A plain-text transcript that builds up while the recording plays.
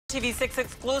TV6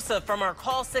 exclusive from our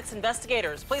Call 6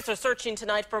 investigators. Police are searching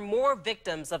tonight for more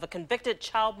victims of a convicted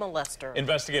child molester.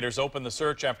 Investigators opened the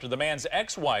search after the man's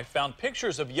ex-wife found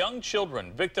pictures of young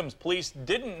children, victims police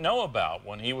didn't know about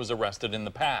when he was arrested in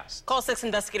the past. Call 6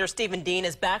 investigator Stephen Dean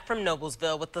is back from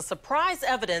Noblesville with the surprise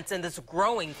evidence in this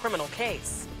growing criminal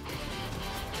case.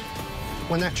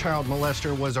 When that child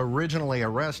molester was originally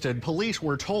arrested, police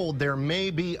were told there may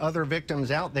be other victims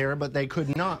out there, but they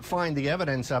could not find the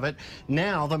evidence of it.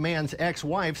 Now the man's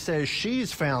ex-wife says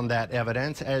she's found that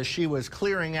evidence as she was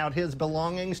clearing out his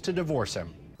belongings to divorce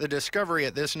him. The discovery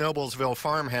at this Noblesville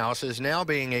farmhouse is now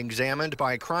being examined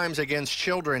by crimes against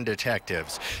children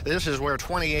detectives. This is where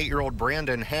 28-year-old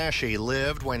Brandon Hashey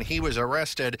lived when he was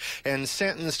arrested and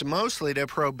sentenced mostly to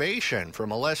probation for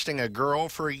molesting a girl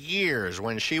for years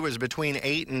when she was between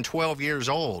 8 and 12 years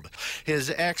old.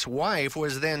 His ex-wife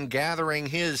was then gathering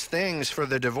his things for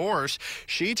the divorce.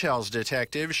 She tells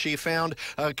detectives she found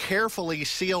a carefully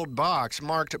sealed box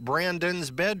marked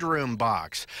Brandon's bedroom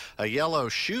box. A yellow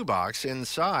shoebox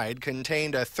inside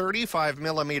contained a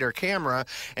 35mm camera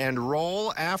and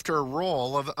roll after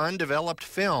roll of undeveloped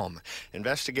film.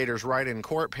 Investigators write in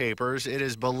court papers it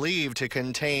is believed to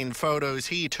contain photos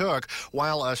he took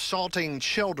while assaulting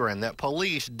children that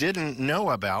police didn't know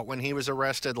about when he was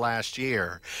arrested last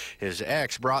year. His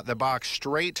ex brought the box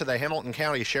straight to the Hamilton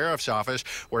County Sheriff's Office,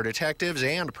 where detectives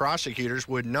and prosecutors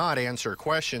would not answer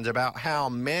questions about how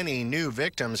many new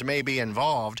victims may be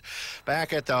involved.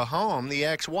 Back at the home, the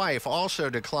ex-wife also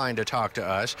declined to talk to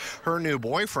us. Her new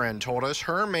boyfriend told us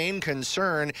her main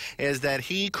concern is that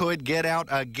he could get out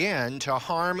again to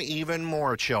harm even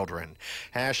more children.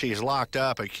 Hashey's locked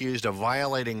up, accused of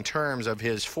violating terms of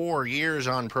his 4 years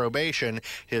on probation,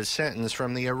 his sentence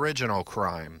from the original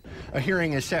crime. A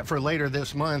hearing is set for later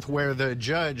this month where the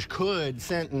judge could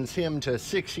sentence him to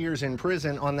 6 years in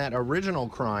prison on that original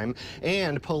crime,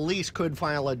 and police could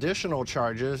file additional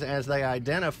charges as they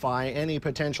identify any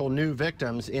potential new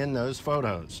victims in those photos.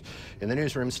 In the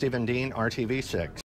newsroom, Stephen Dean, RTV6.